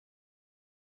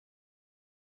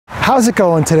How's it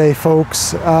going today,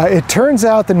 folks? It turns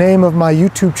out the name of my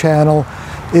YouTube channel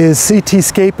is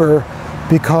CTscaper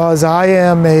because I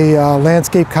am a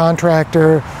landscape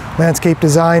contractor, landscape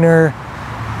designer,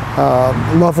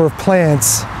 lover of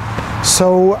plants.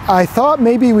 So I thought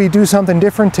maybe we'd do something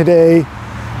different today,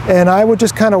 and I would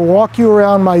just kind of walk you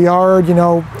around my yard. You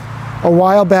know, a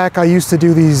while back I used to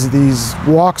do these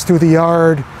walks through the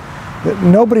yard.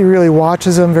 Nobody really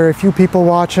watches them, very few people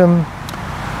watch them.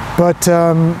 But,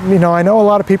 you know, I know a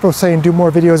lot of people are saying do more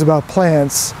videos about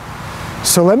plants.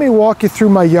 So let me walk you through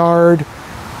my yard.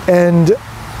 And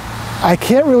I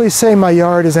can't really say my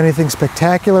yard is anything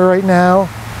spectacular right now.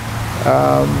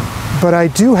 But I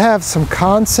do have some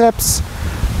concepts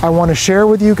I want to share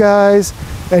with you guys.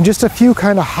 And just a few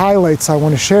kind of highlights I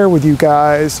want to share with you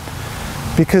guys.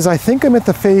 Because I think I'm at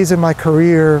the phase in my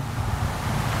career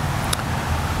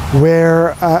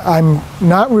where I'm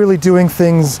not really doing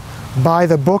things by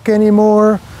the book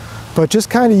anymore, but just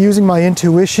kind of using my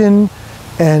intuition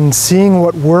and seeing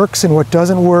what works and what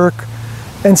doesn't work,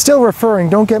 and still referring,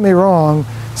 don't get me wrong,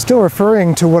 still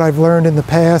referring to what I've learned in the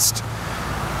past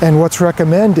and what's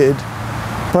recommended.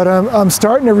 But I'm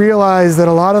starting to realize that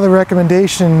a lot of the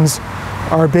recommendations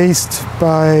are based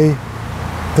by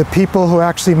the people who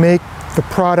actually make the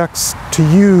products to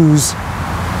use.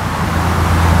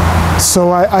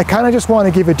 So I kind of just want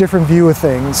to give a different view of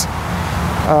things.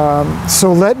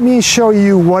 So let me show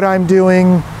you what I'm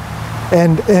doing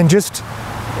and just,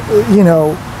 you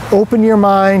know, open your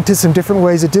mind to some different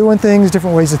ways of doing things,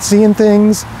 different ways of seeing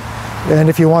things. And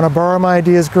if you want to borrow my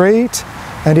ideas, great.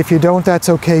 And if you don't, that's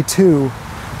okay too.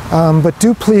 But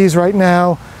do please right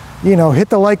now, you know, hit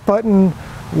the like button,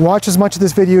 watch as much of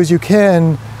this video as you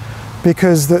can,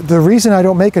 because the reason I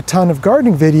don't make a ton of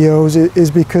gardening videos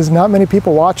is because not many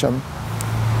people watch them.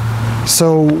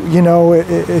 So, you know,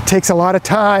 it takes a lot of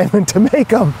time to make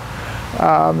them,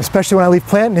 especially when I leave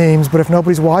plant names, but if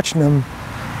nobody's watching them,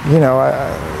 you know,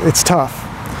 it's tough.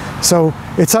 So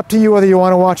it's up to you whether you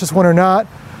want to watch this one or not,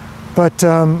 but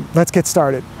let's get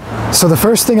started. So the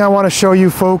first thing I want to show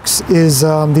you folks is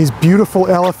these beautiful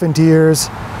elephant ears.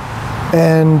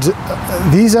 And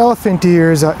these elephant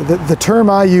ears, the term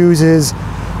I use is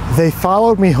they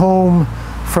followed me home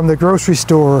from the grocery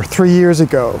store 3 years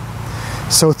ago.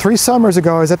 So 3 summers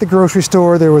ago, I was at the grocery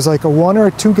store. There was like a 1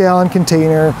 or 2 gallon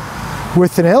container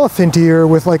with an elephant ear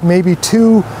with like maybe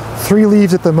 2-3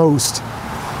 leaves at the most.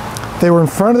 They were in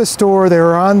front of the store. They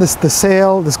were on the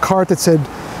sale, this cart that said,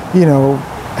 you know,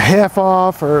 half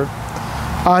off or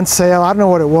on sale. I don't know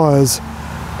what it was,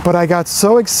 but I got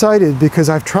so excited because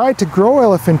I've tried to grow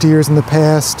elephant ears in the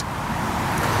past,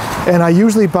 and I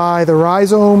usually buy the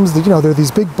rhizomes. You know, they're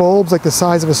these big bulbs like the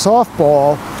size of a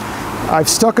softball. I've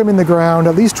stuck them in the ground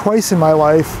at least twice in my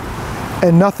life,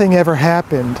 and nothing ever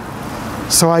happened.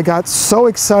 So I got so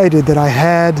excited that I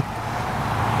had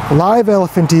live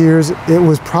elephant ears. It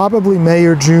was probably May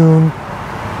or June.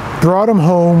 Brought them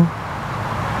home,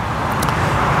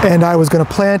 and I was going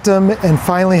to plant them and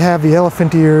finally have the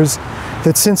elephant ears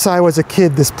that since I was a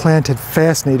kid, this plant had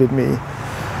fascinated me.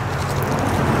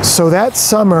 So that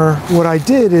summer, what I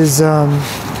did is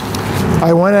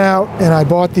I went out and I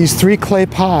bought these 3 clay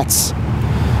pots,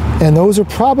 and those are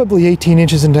probably 18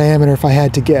 inches in diameter if I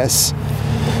had to guess.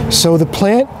 So the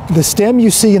plant, the stem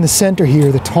you see in the center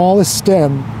here, the tallest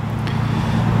stem,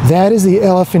 that is the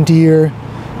elephant ear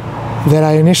that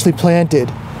I initially planted.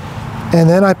 And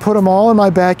then I put them all in my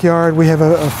backyard. We have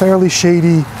a fairly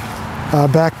shady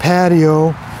back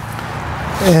patio.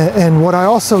 And what I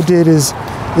also did is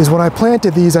when I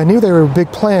planted these, I knew they were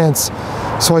big plants.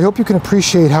 So I hope you can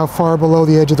appreciate how far below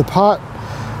the edge of the pot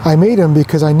I made them,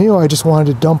 because I knew I just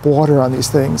wanted to dump water on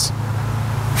these things.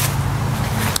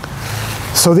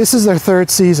 So this is their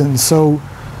 3rd season. So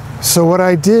what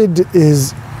I did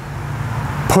is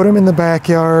put them in the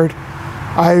backyard.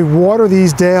 I water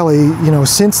these daily, you know,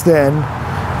 since then.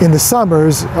 In the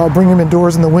summers, I'll bring them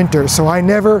indoors in the winter. So I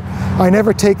never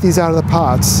take these out of the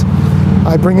pots.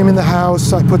 I bring them in the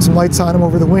house. I put some lights on them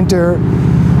over the winter.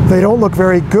 They don't look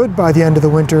very good by the end of the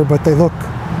winter, but they look,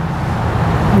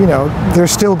 you know, they're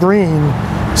still green.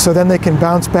 So then they can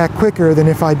bounce back quicker than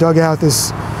if I dug out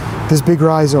this big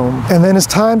rhizome. And then as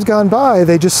time's gone by,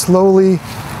 they just slowly,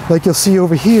 like you'll see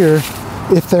over here,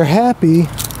 if they're happy,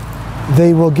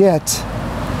 they will get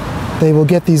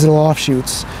these little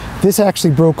offshoots. This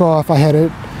actually broke off. I had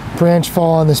a branch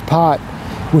fall on this pot,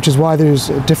 which is why there's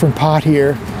a different pot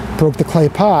here. Broke the clay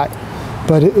pot.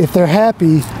 But if they're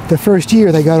happy, the first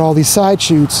year they got all these side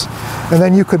shoots, and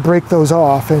then you could break those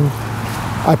off. And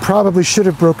I probably should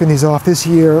have broken these off this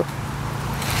year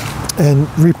and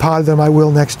repotted them. I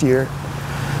will next year.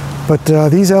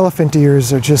 But these elephant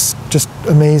ears are just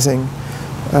amazing.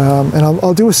 And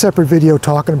I'll do a separate video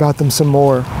talking about them some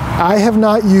more. I have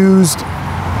not used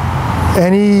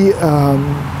any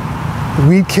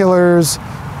weed killers,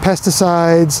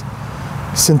 pesticides,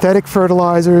 synthetic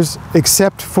fertilizers,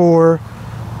 except for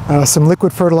some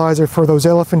liquid fertilizer for those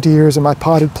elephant ears and my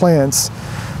potted plants.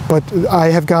 But I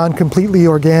have gone completely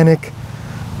organic.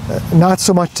 Not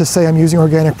so much to say I'm using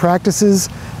organic practices,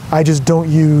 I just don't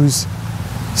use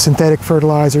synthetic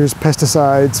fertilizers,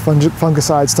 pesticides,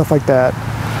 fungicides, stuff like that.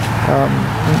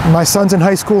 My son's in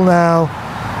high school now.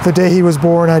 The day he was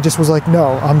born, I just was like,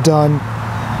 no, I'm done.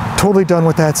 Totally done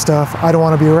with that stuff. I don't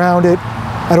want to be around it.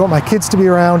 I don't want my kids to be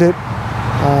around it.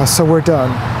 So we're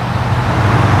done.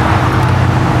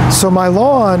 So my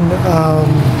lawn,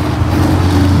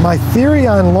 my theory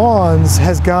on lawns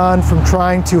has gone from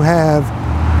trying to have,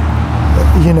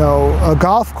 you know, a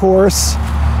golf course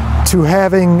to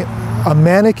having a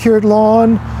manicured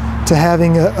lawn to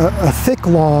having a thick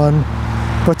lawn,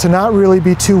 but to not really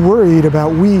be too worried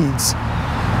about weeds.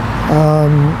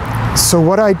 So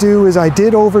what I do is I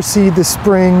did overseed this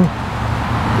spring,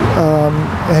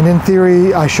 and in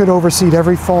theory I should overseed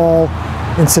every fall.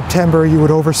 In September you would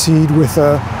overseed with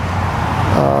a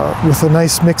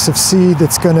nice mix of seed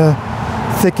that's going to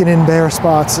thicken in bare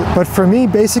spots. But for me,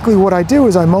 basically what I do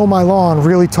is I mow my lawn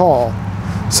really tall.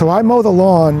 So I mow the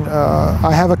lawn,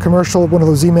 I have a commercial, one of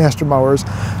those Z-Master mowers.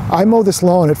 I mow this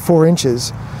lawn at 4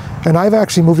 inches, and I've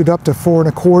actually moved it up to 4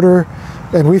 1/4,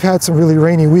 and we've had some really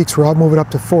rainy weeks where I'll move it up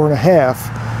to 4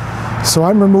 1/2. So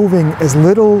I'm removing as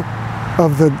little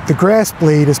of the grass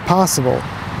blade as possible.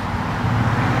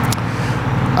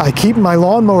 I keep my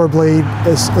lawnmower blade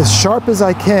as sharp as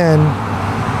I can,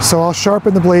 so I'll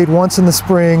sharpen the blade once in the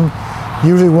spring,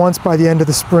 usually once by the end of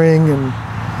the spring, and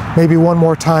maybe one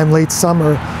more time late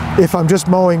summer. If I'm just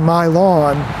mowing my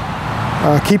lawn,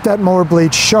 keep that mower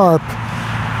blade sharp,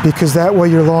 because that way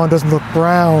your lawn doesn't look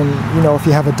brown, you know, if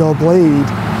you have a dull blade.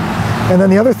 And then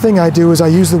the other thing I do is I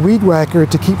use the weed whacker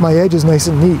to keep my edges nice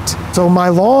and neat. So my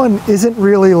lawn isn't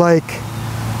really like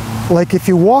if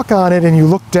you walk on it and you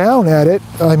look down at it,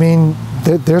 I mean,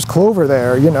 there's clover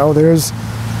there, you know, there's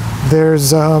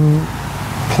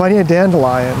plenty of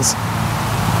dandelions.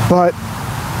 But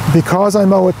because I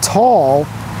mow it tall,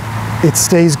 it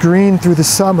stays green through the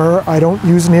summer. I don't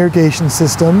use an irrigation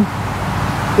system.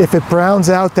 If it browns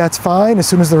out, that's fine. As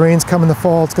soon as the rains come in the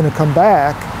fall, it's going to come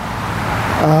back.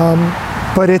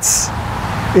 But it's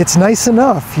nice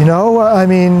enough, you know. I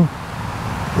mean,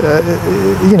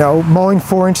 you know, mowing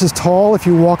 4 inches tall, if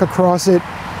you walk across it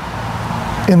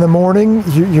in the morning,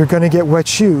 you're going to get wet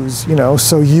shoes, you know.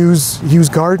 So use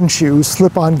garden shoes,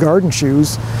 slip-on garden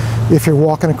shoes, if you're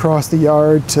walking across the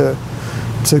yard to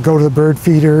go to the bird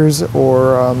feeders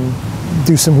or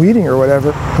do some weeding or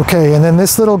whatever. Okay, and then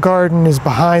this little garden is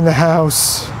behind the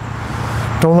house.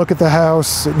 Don't look at the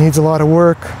house, it needs a lot of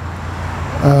work.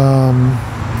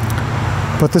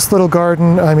 But this little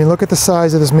garden, I mean, look at the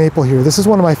size of this maple here. This is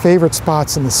one of my favorite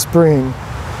spots in the spring,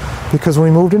 because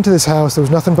when we moved into this house, there was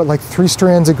nothing but like 3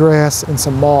 strands of grass and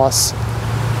some moss.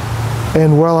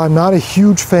 And while I'm not a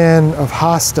huge fan of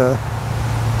hosta,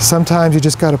 sometimes you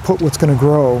just got to put what's going to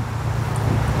grow.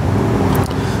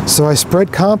 So I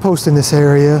spread compost in this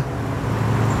area.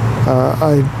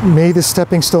 I made this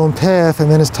stepping stone path,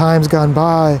 and then as time's gone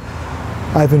by,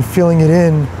 I've been filling it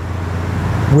in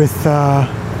with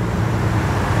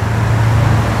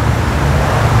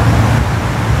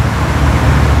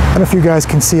I don't know if you guys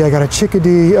can see, I got a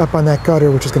chickadee up on that gutter,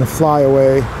 which is going to fly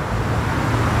away.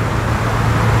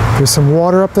 There's some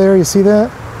water up there, you see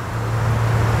that?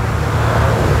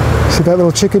 See that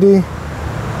little chickadee?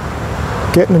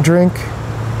 Getting a drink.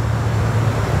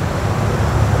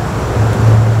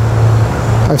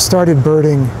 I started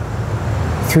birding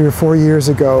 3 or 4 years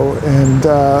ago, and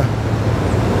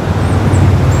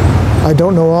I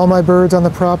don't know all my birds on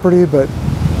the property, but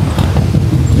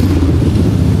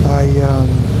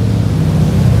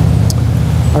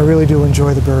I really do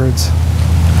enjoy the birds.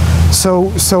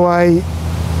 So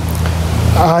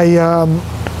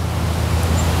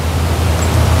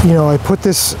you know, I put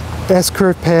this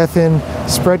S-curve path in,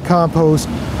 spread compost,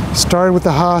 started with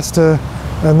the hosta,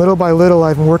 and little by little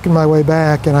I've been working my way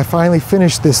back, and I finally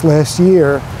finished this last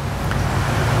year.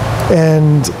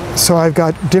 And so I've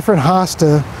got different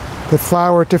hosta that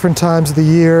flower at different times of the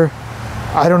year.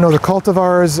 I don't know the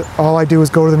cultivars. All I do is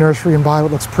go to the nursery and buy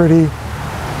what looks pretty.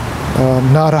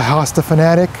 Not a hosta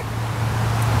fanatic.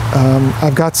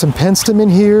 I've got some penstem in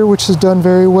here, which has done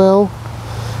very well.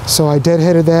 So I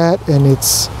deadheaded that, and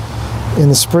it's in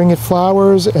the spring it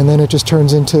flowers, and then it just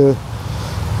turns into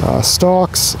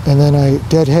stalks, and then I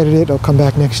deadheaded it. It'll come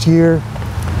back next year.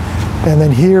 And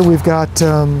then here we've got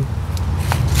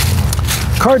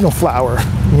cardinal flower,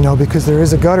 you know, because there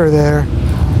is a gutter there.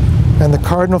 And the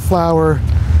cardinal flower,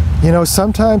 you know,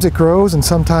 sometimes it grows and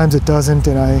sometimes it doesn't,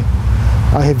 and I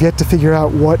have yet to figure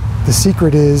out what the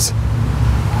secret is,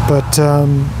 but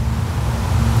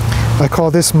I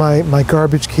call this my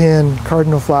garbage can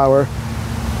cardinal flower.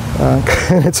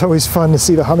 And it's always fun to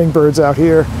see the hummingbirds out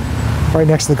here right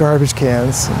next to the garbage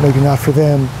cans. Maybe not for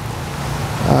them.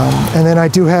 And then I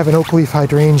do have an oak leaf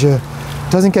hydrangea.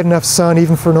 Doesn't get enough sun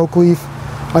even for an oak leaf.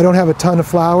 I don't have a ton of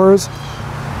flowers,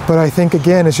 but I think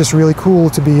again it's just really cool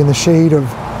to be in the shade of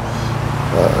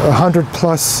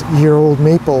 100-plus-year-old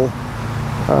maple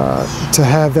to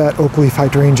have that oak leaf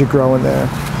hydrangea growing there.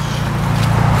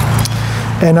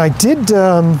 And I did,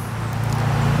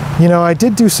 you know, I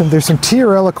did do there's some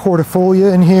Tiarella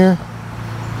cordifolia in here.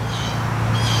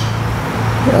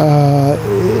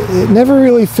 It never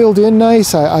really filled in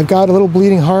nice. I've got a little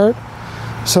bleeding heart,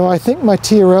 so I think my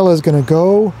Tiarella is going to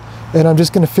go, and I'm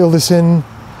just going to fill this in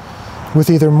with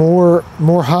either more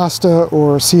hosta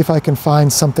or see if I can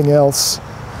find something else.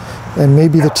 And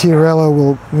maybe the Tiarella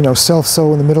will, you know,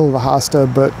 self-sow in the middle of the hosta,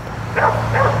 but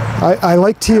I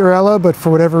like Tiarella, but for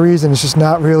whatever reason it's just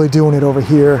not really doing it over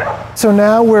here. So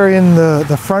now we're in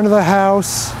the front of the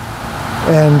house,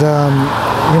 and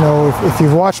you know, if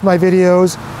you've watched my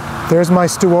videos, there's my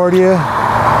Stewartia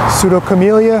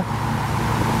pseudocamelia.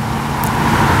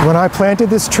 When I planted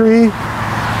this tree,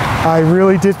 I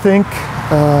really did think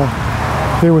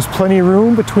there was plenty of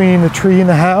room between the tree and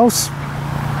the house.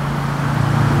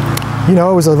 You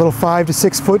know, it was a little 5 to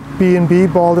 6 foot B&B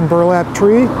balled and burlap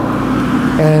tree,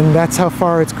 and that's how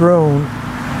far it's grown.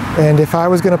 And if I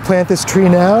was going to plant this tree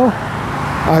now,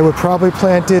 I would probably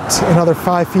plant it another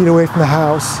 5 feet away from the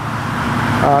house,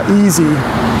 easy.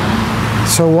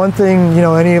 So one thing, you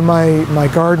know, any of my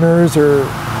gardeners or,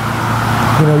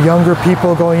 you know, younger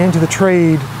people going into the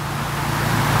trade,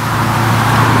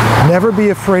 never be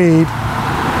afraid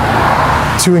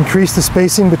to increase the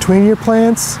spacing between your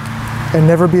plants, and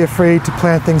never be afraid to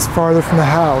plant things farther from the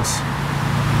house.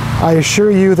 I assure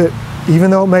you that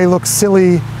even though it may look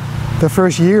silly the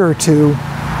first year or two,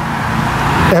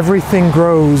 everything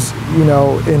grows, you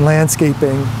know, in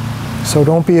landscaping. So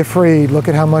don't be afraid. Look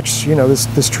at how much, you know,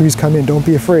 this tree's come in. Don't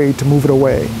be afraid to move it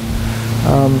away.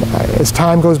 As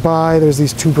time goes by, there's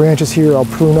these 2 branches here I'll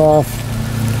prune off.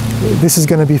 This is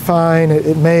going to be fine.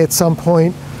 It may at some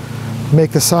point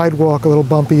make the sidewalk a little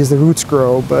bumpy as the roots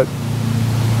grow, but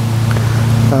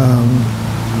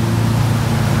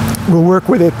we'll work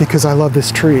with it because I love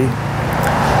this tree.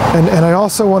 And I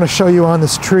also want to show you on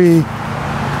this tree,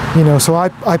 you know, so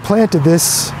I planted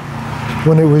this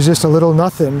when it was just a little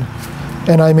nothing,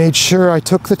 and I made sure I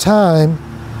took the time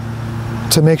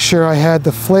to make sure I had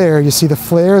the flare. You see the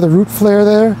flare, the root flare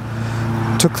there?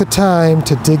 Took the time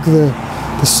to dig the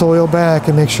soil back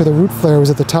and make sure the root flare was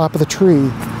at the top of the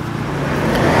tree.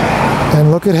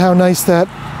 And look at how nice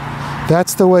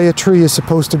that's the way a tree is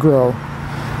supposed to grow.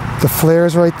 The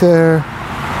flare's right there,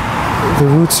 the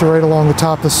roots are right along the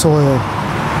top of the soil.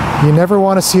 You never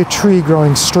want to see a tree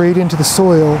growing straight into the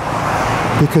soil,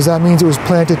 because that means it was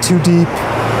planted too deep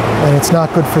and it's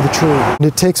not good for the tree. And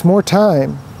it takes more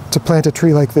time to plant a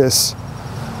tree like this,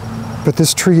 but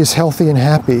this tree is healthy and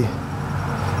happy.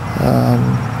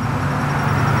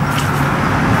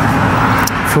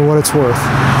 For what it's worth.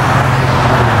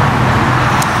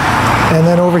 And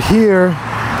then over here,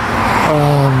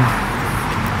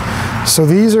 so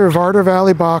these are Vardar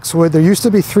Valley Boxwood. There used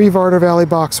to be 3 Vardar Valley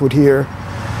Boxwood here.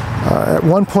 At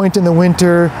one point in the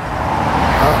winter,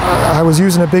 I was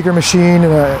using a bigger machine,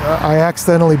 and I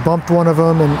accidentally bumped one of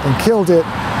them and killed it.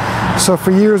 So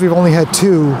for years we've only had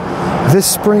 2. This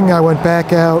spring I went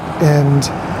back out and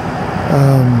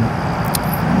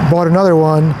bought another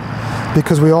one,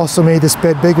 because we also made this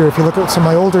bed bigger. If you look at some of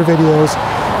my older videos,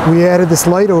 we added this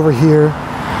light over here.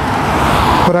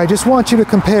 But I just want you to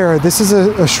compare. This is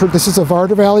a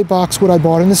Vardar Valley Boxwood I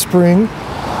bought in the spring,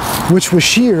 which was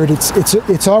sheared.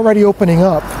 It's already opening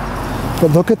up.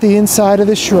 But look at the inside of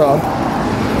the shrub.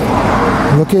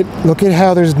 Look at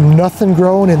how there's nothing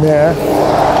growing in there.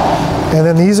 And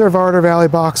then these are Vardar Valley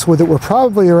Boxwood that were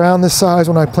probably around this size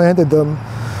when I planted them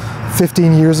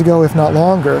 15 years ago, if not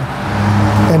longer.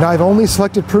 And I've only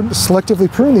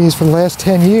selectively pruned these for the last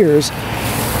 10 years,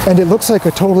 and it looks like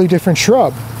a totally different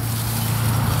shrub.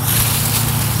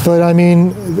 But I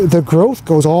mean, the growth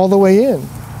goes all the way in.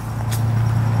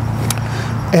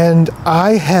 And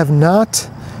I have not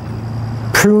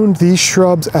pruned these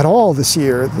shrubs at all this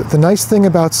year. The nice thing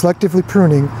about selectively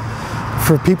pruning,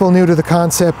 for people new to the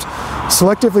concept,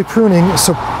 selectively pruning,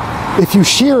 so if you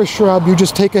shear a shrub, you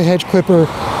just take a hedge clipper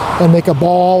and make a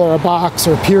ball or a box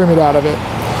or a pyramid out of it.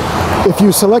 If you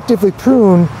selectively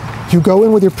prune, you go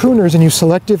in with your pruners and you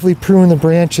selectively prune the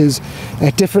branches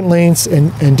at different lengths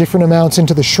and different amounts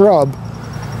into the shrub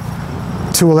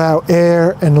to allow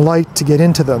air and light to get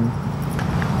into them.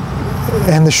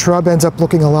 And the shrub ends up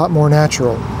looking a lot more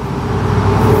natural.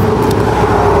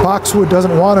 Boxwood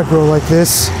doesn't want to grow like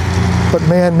this, but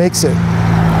man makes it.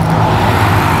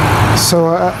 So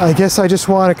I guess I just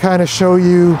want to kind of show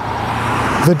you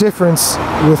the difference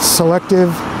with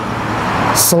selective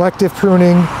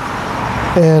pruning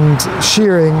and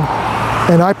shearing,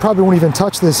 and I probably won't even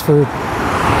touch this for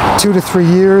 2 to 3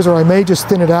 years, or I may just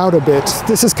thin it out a bit.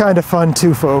 This is kind of fun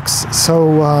too, folks. So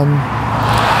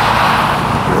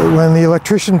when the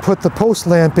electrician put the post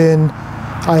lamp in,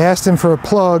 I asked him for a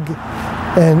plug,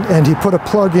 and he put a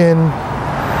plug in,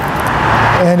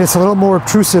 and it's a little more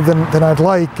obtrusive than I'd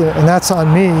like, and that's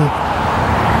on me.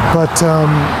 But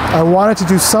I wanted to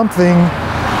do something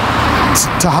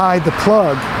to hide the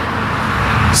plug.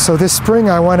 So this spring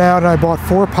I went out and I bought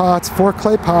 4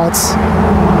 clay pots,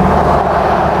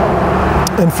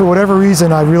 and for whatever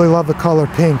reason I really love the color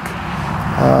pink.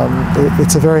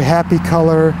 It's a very happy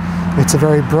color, it's a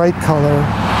very bright color.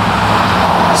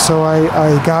 So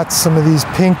I got some of these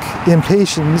pink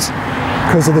impatiens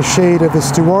because of the shade of the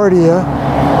Stewartia.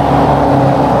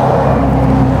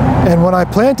 And when I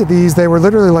planted these, they were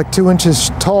literally like 2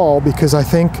 inches tall, because I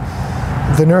think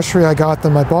the nursery I bought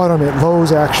them at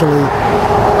Lowe's actually,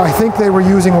 I think they were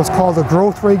using what's called a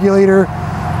growth regulator,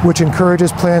 which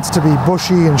encourages plants to be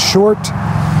bushy and short.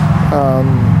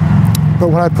 But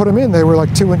when I put them in, they were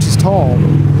like 2 inches tall.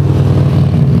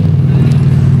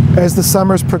 As the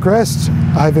summers progressed,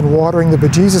 I've been watering the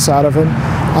bejesus out of them.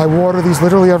 I water these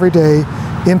literally every day.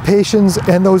 Impatiens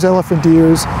and those elephant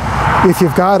ears, if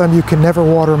you've got them, you can never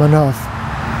water them enough.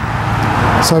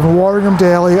 So I've been watering them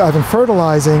daily, I've been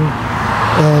fertilizing,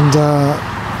 and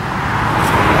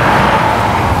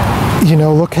you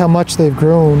know, look how much they've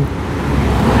grown.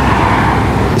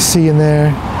 You see in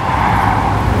there.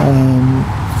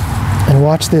 And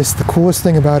watch this, the coolest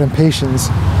thing about impatiens.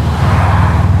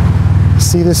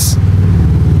 See this?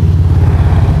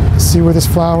 See where this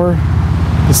flower,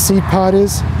 the seed pod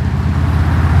is?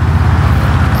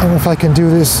 I don't know if I can do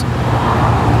this.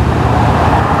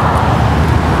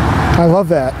 I love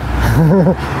that.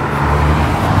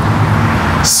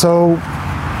 So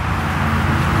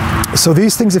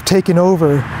these things have taken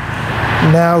over.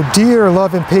 Now deer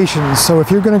love impatiens, so if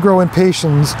you're going to grow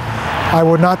impatiens, I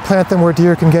would not plant them where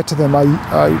deer can get to them.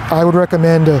 I would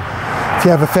recommend if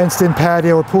you have a fenced-in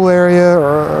patio or pool area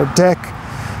or deck.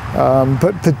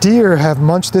 But the deer have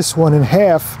munched this one in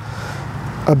half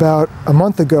about a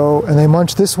month ago, and they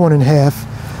munched this one in half.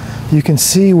 You can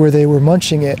see where they were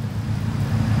munching it.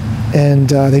 And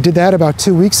they did that about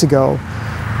 2 weeks ago.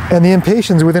 And the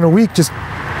impatiens, within a week,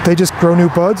 they just grow new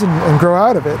buds and grow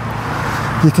out of it.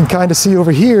 You can kind of see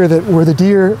over here that where the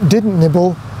deer didn't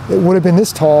nibble, it would have been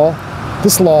this tall,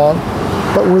 this long,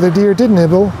 but where the deer did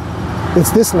nibble,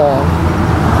 it's this long.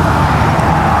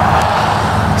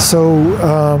 So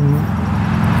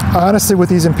honestly, with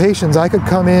these impatiens, I could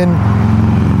come in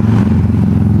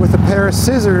with a pair of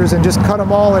scissors and just cut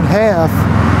them all in half,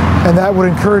 and that would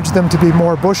encourage them to be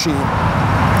more bushy.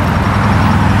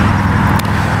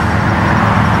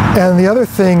 And the other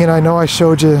thing, and I know I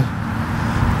showed you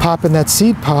popping that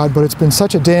seed pod, but it's been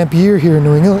such a damp year here in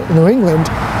New England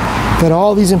that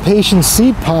all these impatient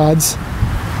seed pods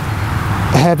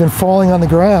have been falling on the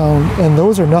ground, and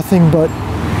those are nothing but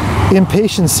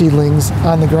impatient seedlings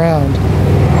on the ground.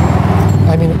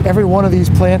 I mean, every one of these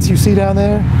plants you see down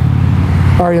there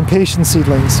are impatient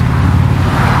seedlings.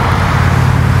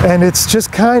 And it's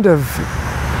just kind of,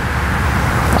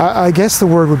 I guess the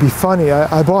word would be funny.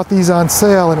 I bought these on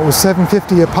sale and it was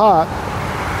 $7.50 a pot,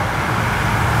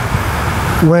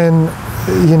 when,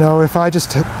 you know, if I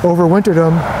just overwintered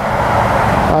them,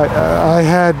 I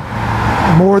had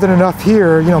more than enough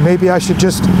here. You know, maybe I should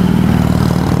just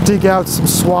dig out some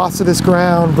swaths of this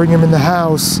ground, bring them in the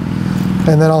house,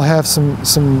 and then I'll have some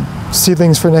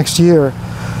seedlings for next year.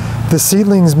 The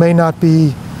seedlings may not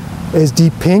be as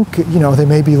deep pink, you know, they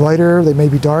may be lighter, they may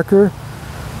be darker.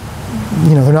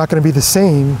 You know, they're not going to be the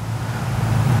same,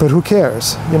 but who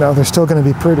cares? You know, they're still going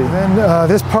to be pretty. And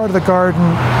this part of the garden,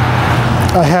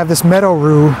 I have this meadow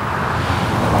rue,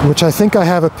 which I think I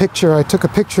have a picture. I took a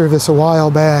picture of this a while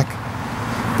back.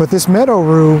 But this meadow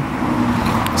rue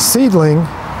seedling,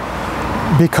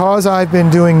 because I've been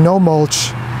doing no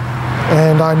mulch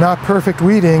and I'm not perfect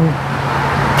weeding,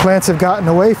 plants have gotten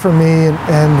away from me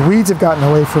and weeds have gotten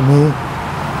away from me.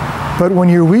 But when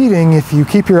you're weeding, if you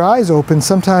keep your eyes open,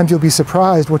 sometimes you'll be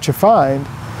surprised what you find.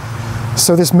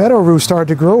 So this meadow rue started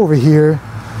to grow over here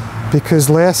because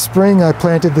last spring I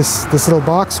planted this little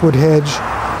boxwood hedge,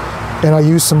 and I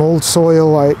used some old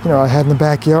soil I had in the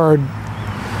backyard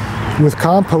with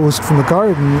compost from the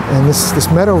garden, and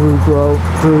this meadow rue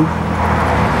grew.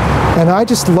 And I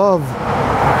just love,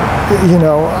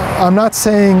 I'm not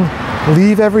saying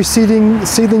leave every seedling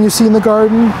you see in the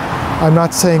garden. I'm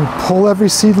not saying pull every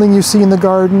seedling you see in the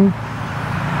garden.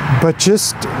 But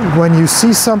just when you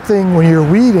see something, when you're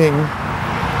weeding,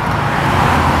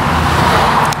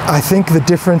 I think the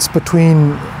difference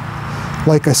between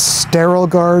like a sterile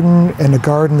garden and a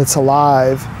garden that's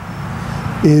alive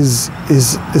is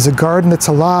a garden that's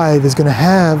alive is going to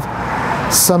have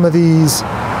some of these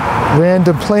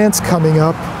random plants coming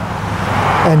up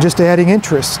and just adding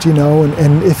interest,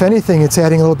 and if anything, it's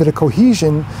adding a little bit of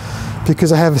cohesion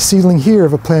because I have a seedling here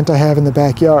of a plant I have in the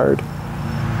backyard.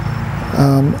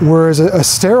 Whereas a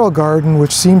sterile garden,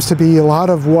 which seems to be a lot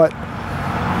of what,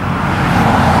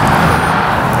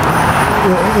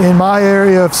 in my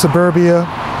area of suburbia,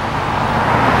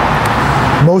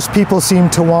 most people seem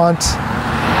to want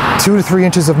 2 to 3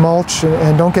 inches of mulch,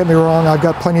 and don't get me wrong, I've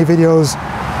got plenty of videos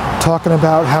talking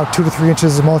about how 2 to 3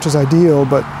 inches of mulch is ideal,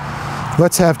 but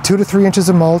let's have 2 to 3 inches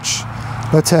of mulch,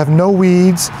 let's have no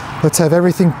weeds, let's have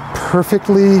everything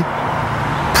perfectly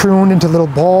pruned into little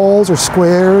balls or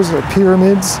squares or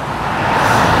pyramids.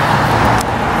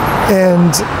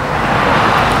 And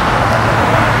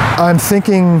I'm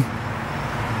thinking,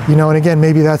 and again,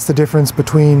 maybe that's the difference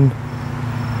between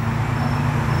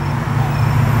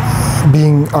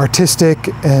being artistic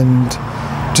and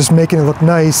just making it look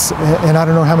nice, and I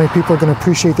don't know how many people are going to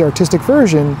appreciate the artistic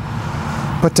version,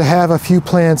 but to have a few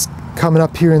plants coming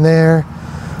up here and there,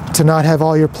 to not have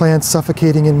all your plants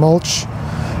suffocating in mulch.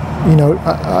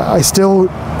 I still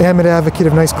am an advocate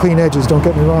of nice clean edges, don't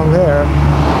get me wrong there,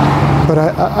 but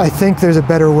I think there's a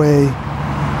better way,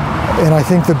 and I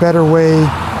think the better way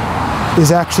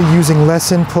is actually using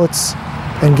less inputs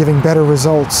and giving better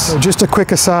results. So just a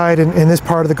quick aside, in this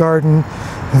part of the garden,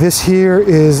 this here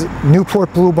is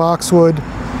Newport blue boxwood.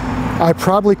 I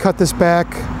probably cut this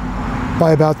back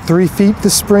by about 3 feet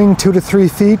this spring, 2 to 3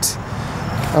 feet.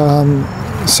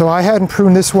 So I hadn't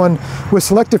pruned this one. With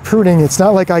selective pruning, it's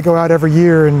not like I go out every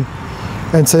year and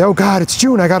say, oh God, it's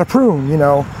June, I gotta prune,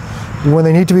 When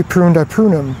they need to be pruned, I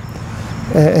prune them.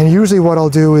 And usually what I'll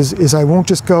do is I won't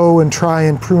just go and try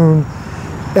and prune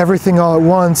everything all at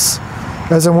once.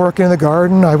 As I'm working in the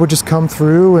garden, I would just come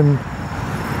through and,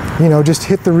 just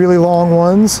hit the really long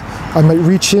ones. I might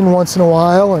reach in once in a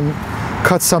while and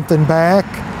cut something back,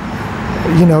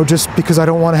 just because I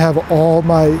don't want to have all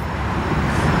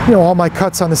my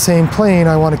cuts on the same plane.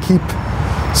 I want to keep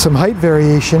some height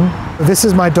variation. This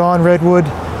is my dawn redwood.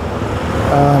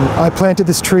 I planted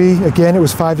this tree, again, it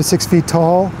was 5 to 6 feet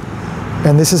tall,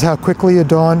 and this is how quickly a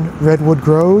dawn redwood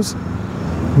grows.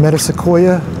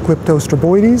 Metasequoia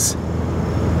glyptostroboides.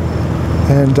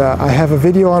 And I have a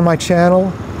video on my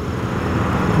channel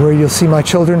where you'll see my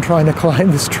children trying to climb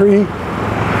this tree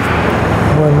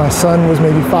when my son was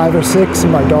maybe 5 or 6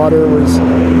 and my daughter was,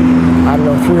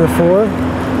 3 or 4.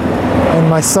 And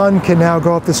my son can now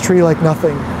go up this tree like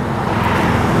nothing.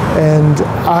 And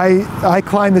I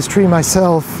climbed this tree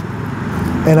myself,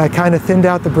 and I kind of thinned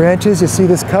out the branches. You see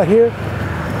this cut here?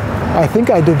 I think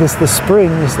I did this spring.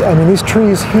 These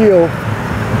trees heal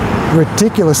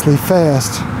ridiculously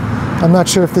fast. I'm not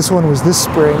sure if this one was this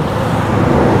spring,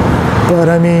 but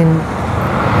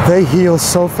they heal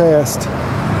so fast.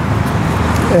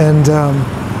 And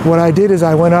what I did is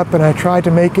I went up and I tried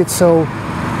to make it so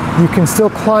you can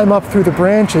still climb up through the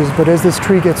branches, but as this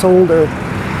tree gets older,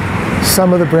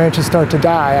 some of the branches start to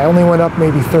die. I only went up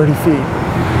maybe 30 feet.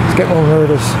 It's getting a little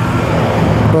nervous.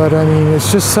 But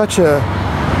it's just such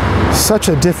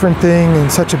a different thing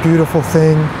and such a beautiful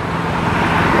thing.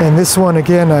 And this one,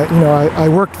 again, I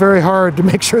worked very hard to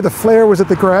make sure the flare was at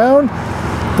the ground,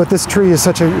 but this tree is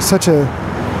such a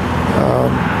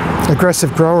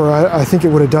aggressive grower. I think it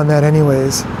would have done that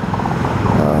anyways.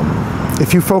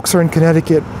 If you folks are in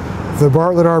Connecticut, the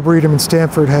Bartlett Arboretum in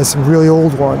Stamford has some really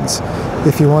old ones,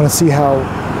 if you want to see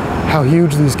how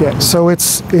huge these get. So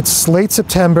it's late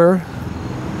September,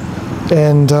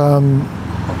 and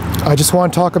I just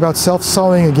want to talk about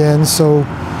self-sowing again. So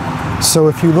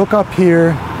if you look up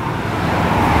here,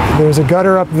 there's a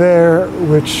gutter up there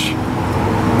which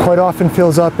quite often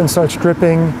fills up and starts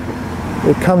dripping.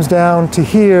 It comes down to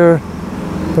here,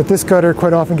 but this gutter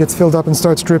quite often gets filled up and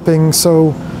starts dripping.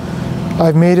 So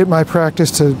I've made it my practice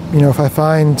to, if I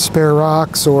find spare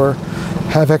rocks or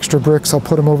have extra bricks, I'll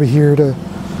put them over here to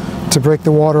break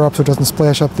the water up so it doesn't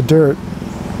splash up the dirt.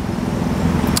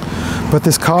 But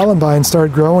this columbine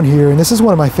started growing here, and this is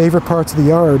one of my favorite parts of the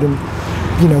yard. And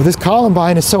you know, this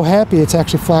columbine is so happy it's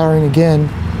actually flowering again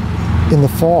in the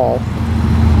fall.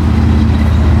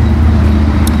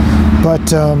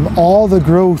 But all the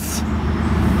growth,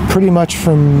 pretty much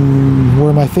from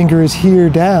where my finger is here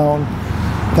down,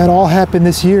 that all happened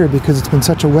this year because it's been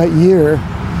such a wet year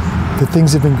that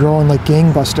things have been growing like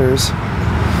gangbusters.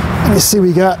 And you see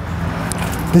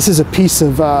this is a piece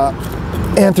of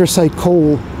anthracite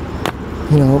coal.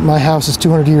 You know, my house is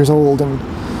 200 years old and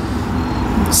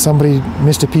somebody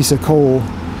missed a piece of coal.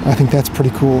 I think that's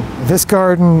pretty cool. This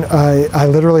garden I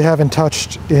literally haven't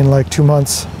touched in like 2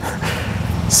 months.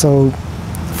 So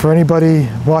for anybody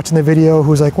watching the video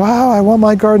who's like, wow, I want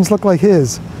my gardens to look like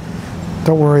his,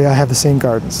 don't worry, I have the same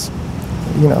gardens.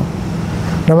 You know,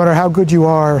 no matter how good you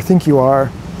are or think you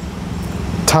are,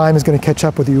 time is going to catch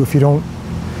up with you if you don't.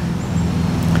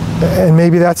 And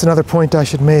maybe that's another point I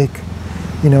should make.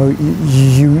 You know,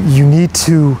 you need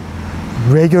to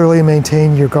regularly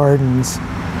maintain your gardens.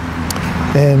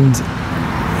 And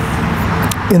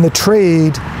in the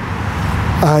trade,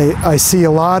 I see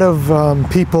a lot of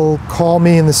people call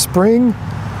me in the spring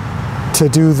to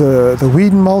do the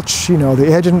weed and mulch, you know,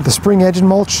 the spring edge and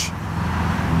mulch.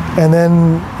 And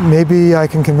then maybe I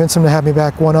can convince them to have me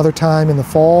back one other time in the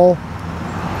fall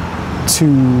to,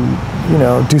 you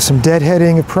know, do some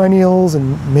deadheading of perennials,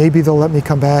 and maybe they'll let me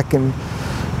come back and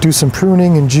do some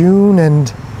pruning in June.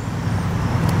 And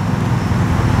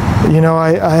you know,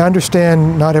 I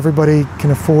understand not everybody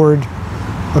can afford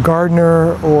a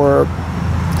gardener or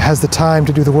has the time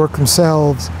to do the work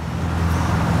themselves,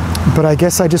 but I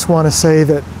guess I just want to say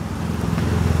that,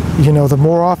 you know, the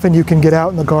more often you can get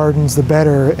out in the gardens, the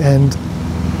better. And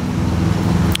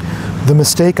the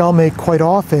mistake I'll make quite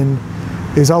often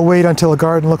is I'll wait until a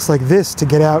garden looks like this to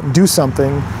get out and do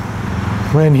something,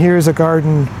 when here's a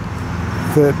garden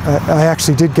that I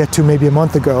actually did get to maybe a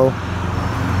month ago,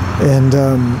 and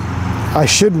I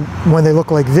should, when they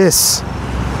look like this,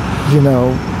 you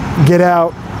know, get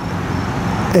out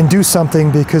and do something,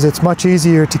 because it's much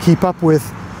easier to keep up with.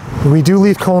 We do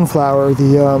leave coneflower.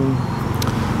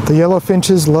 The yellow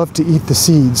finches love to eat the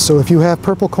seeds, so if you have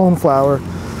purple coneflower,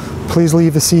 please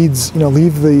leave the seeds, you know,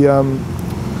 leave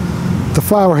the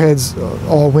flower heads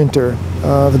all winter.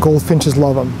 The goldfinches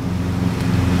love them.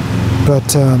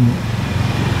 But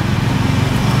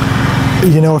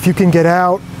you know, if you can get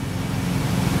out,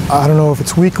 I don't know if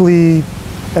it's weekly,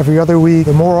 every other week,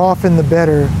 the more often the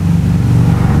better,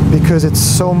 because it's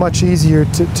so much easier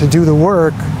to do the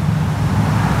work,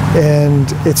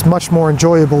 and it's much more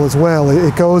enjoyable as well.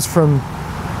 It goes from,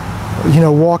 you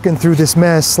know, walking through this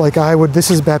mess like I would. This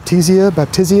is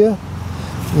baptisia.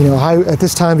 You know, at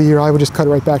this time of year I would just cut it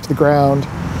right back to the ground.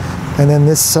 And then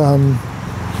this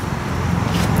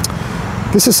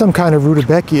is some kind of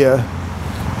rudbeckia,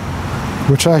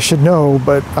 which I should know,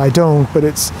 but I don't. But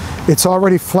it's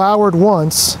already flowered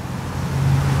once,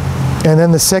 and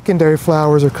then the secondary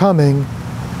flowers are coming.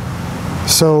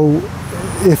 So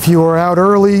if you are out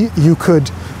early, you could,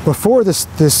 before this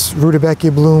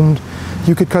rudbeckia bloomed,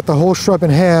 you could cut the whole shrub in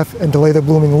half and delay the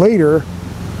blooming later.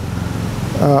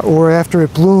 Or after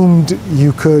it bloomed,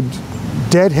 you could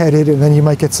deadhead it, and then you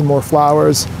might get some more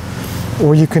flowers.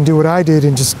 Or you can do what I did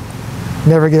and just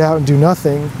never get out and do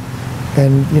nothing.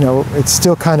 And you know, it's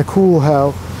still kind of cool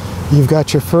how you've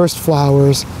got your first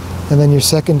flowers and then your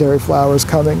secondary flowers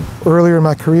coming. Earlier in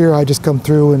my career, I just come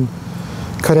through and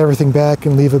cut everything back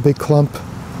and leave a big clump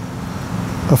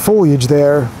of foliage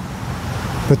there.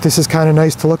 But this is kind of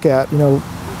nice to look at. You know,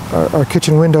 our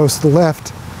kitchen windows to the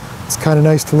left, it's kind of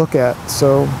nice to look at.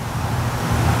 So,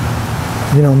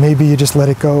 you know, maybe you just let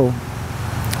it go.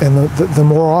 And the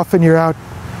more often you're out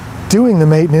doing the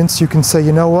maintenance, you can say,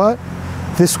 you know what,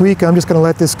 this week I'm just going to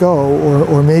let this go.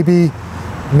 Or maybe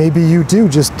you do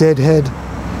just deadhead,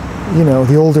 you know,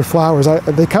 the older flowers.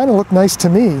 They kind of look nice to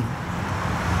me,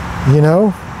 you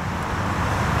know.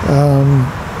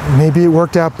 Maybe it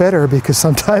worked out better, because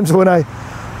sometimes when I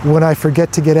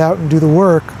forget to get out and do the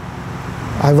work,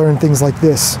 I learn things like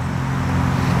this.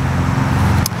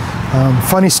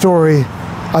 Funny story,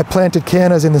 I planted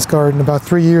cannas in this garden about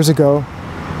 3 years ago.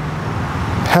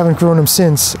 Haven't grown them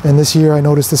since, and this year I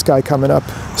noticed this guy coming up.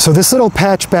 So this little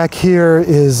patch back here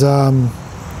is, we're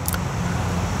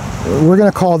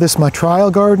gonna call this my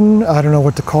trial garden. I don't know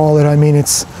what to call it. I mean,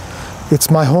 it's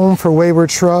my home for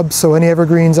wayward shrubs, so any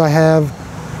evergreens I have,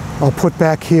 I'll put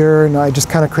back here, and I just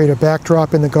kind of create a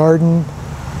backdrop in the garden.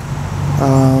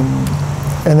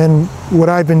 And then what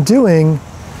I've been doing,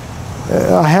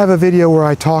 I have a video where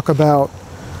I talk about,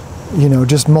 you know,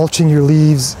 just mulching your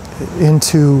leaves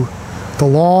into the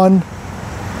lawn.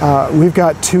 We've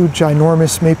got 2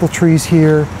 ginormous maple trees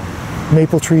here,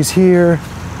 maple trees here.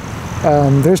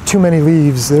 There's too many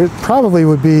leaves. There probably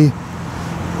would be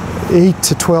 8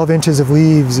 to 12 inches of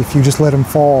leaves if you just let them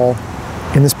fall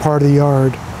in this part of the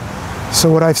yard.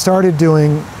 So what I've started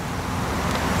doing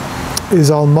is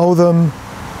I'll mow them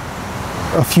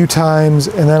a few times,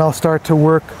 and then I'll start to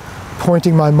work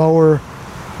pointing my mower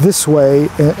this way,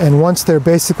 and once they're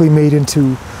basically made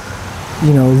into,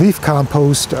 you know, leaf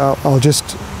compost, I'll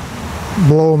just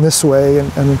blow them this way,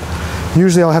 and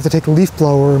usually I'll have to take a leaf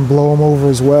blower and blow them over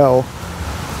as well.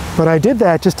 But I did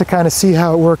that just to kind of see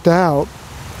how it worked out.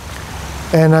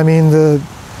 And I mean, the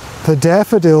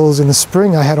daffodils in the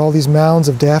spring, I had all these mounds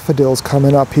of daffodils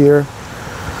coming up here.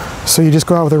 So you just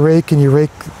go out with a rake and you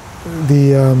rake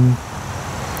the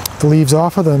leaves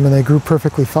off of them, and they grew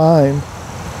perfectly fine.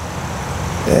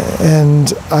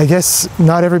 And I guess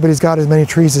not everybody's got as many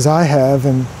trees as I have,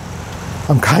 and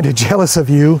I'm kind of jealous of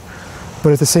you,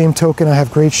 but at the same token I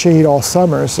have great shade all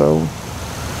summer, so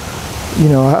you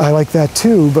know, I like that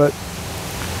too. But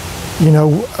you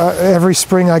know, every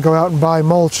spring I go out and buy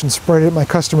mulch and spread it at my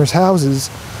customers'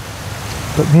 houses,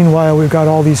 but meanwhile we've got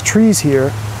all these trees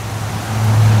here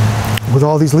with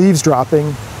all these leaves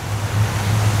dropping,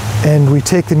 and we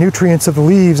take the nutrients of the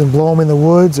leaves and blow them in the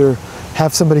woods, or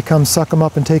have somebody come suck them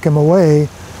up and take them away.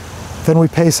 Then we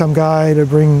pay some guy to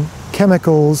bring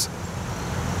chemicals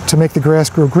to make the grass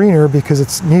grow greener because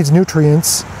it needs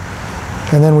nutrients,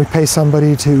 and then we pay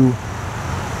somebody to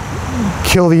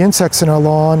kill the insects in our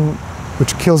lawn,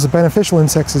 which kills the beneficial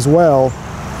insects as well.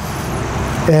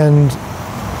 And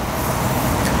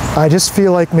I just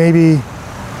feel like maybe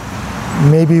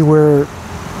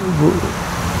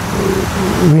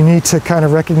we need to kind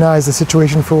of recognize the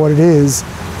situation for what it is,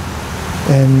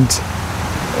 and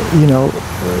you know,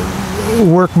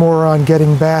 work more on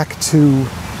getting back to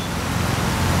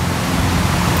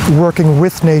working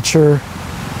with nature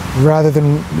rather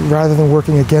than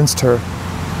working against her.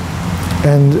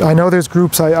 And I know there's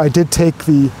groups, I did take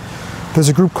there's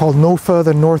a group called NOFA,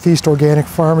 the Northeast Organic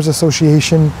Farmers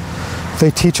Association.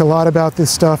 They teach a lot about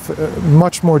this stuff,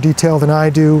 much more detail than I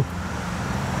do.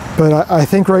 But I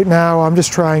think right now I'm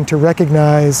just trying to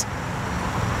recognize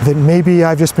that maybe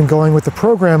I've just been going with the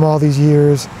program all these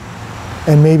years,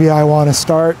 and maybe I want to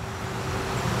start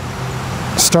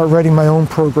writing my own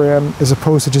program as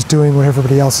opposed to just doing what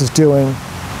everybody else is doing.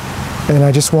 And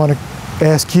I just want to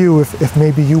ask you if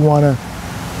maybe you want to,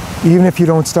 even if you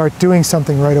don't start doing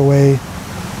something right away,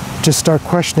 just start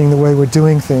questioning the way we're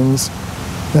doing things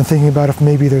and thinking about if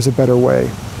maybe there's a better way.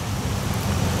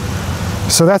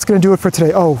 So that's going to do it for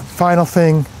today. Oh, final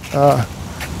thing,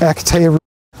 Actaea.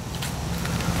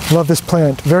 Love this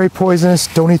plant. Very poisonous.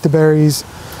 Don't eat the berries.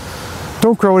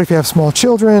 Don't grow it if you have small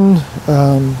children.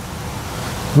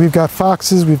 We've got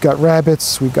foxes, we've got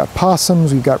rabbits, we've got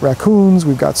possums, we've got raccoons,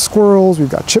 we've got squirrels, we've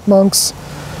got chipmunks.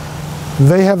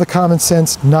 They have the common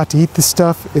sense not to eat this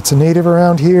stuff. It's a native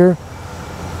around here.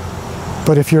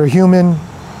 But if you're a human,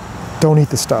 don't eat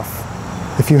the stuff.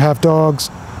 If you have dogs.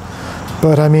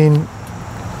 But I mean,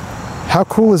 how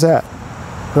cool is that,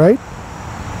 right?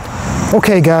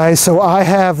 Okay guys, so I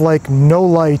have like no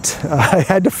light. I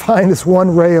had to find this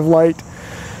one ray of light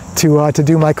to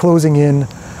do my closing in.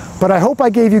 But I hope I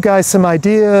gave you guys some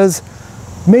ideas,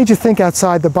 made you think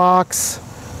outside the box.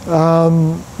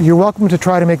 You're welcome to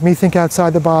try to make me think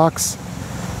outside the box.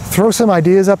 Throw some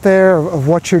ideas up there of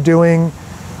what you're doing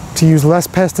to use less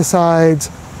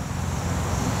pesticides.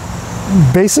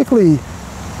 Basically,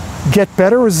 get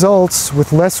better results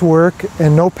with less work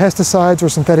and no pesticides or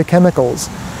synthetic chemicals.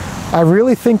 I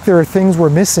really think there are things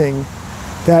we're missing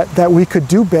that we could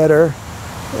do better.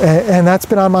 And that's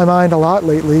been on my mind a lot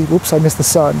lately. Oops, I missed the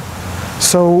sun.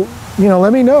 So, you know,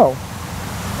 let me know.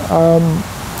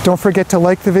 Don't forget to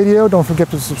like the video. Don't forget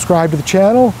to subscribe to the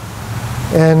channel.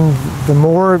 And the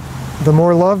more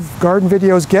love garden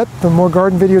videos get, the more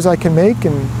garden videos I can make,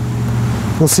 and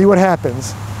we'll see what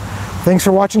happens. Thanks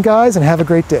for watching, guys, and have a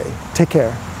great day. Take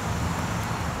care.